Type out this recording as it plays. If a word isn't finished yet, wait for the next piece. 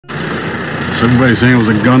Everybody's saying it was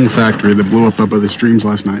a gun factory that blew up by the streams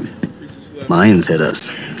last night. Mayans hit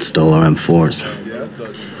us. Stole our M4s.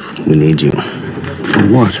 We need you. For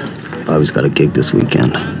what? Bobby's got a gig this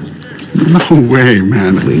weekend. No way,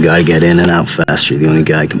 man. We gotta get in and out fast. You're the only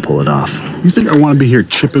guy who can pull it off. You think I want to be here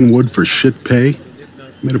chipping wood for shit pay?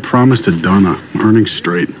 Made a promise to Donna, earning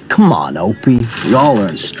straight. Come on, Opie. We all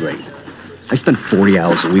earn straight. I spend 40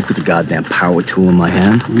 hours a week with a goddamn power tool in my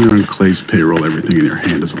hand. You're on Clay's payroll. Everything in your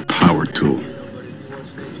hand is a power tool.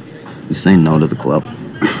 You say no to the club?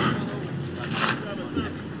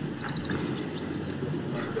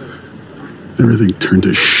 Everything turned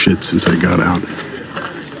to shit since I got out.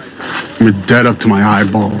 I'm in debt up to my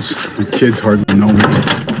eyeballs. My kids hardly know me.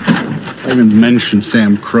 I even mentioned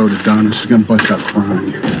Sam Crow to Donna. She's gonna bust out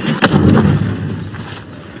crying.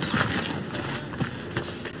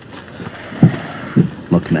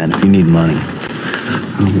 Look, man, if you need money...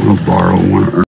 I don't want to borrow, I want to earn.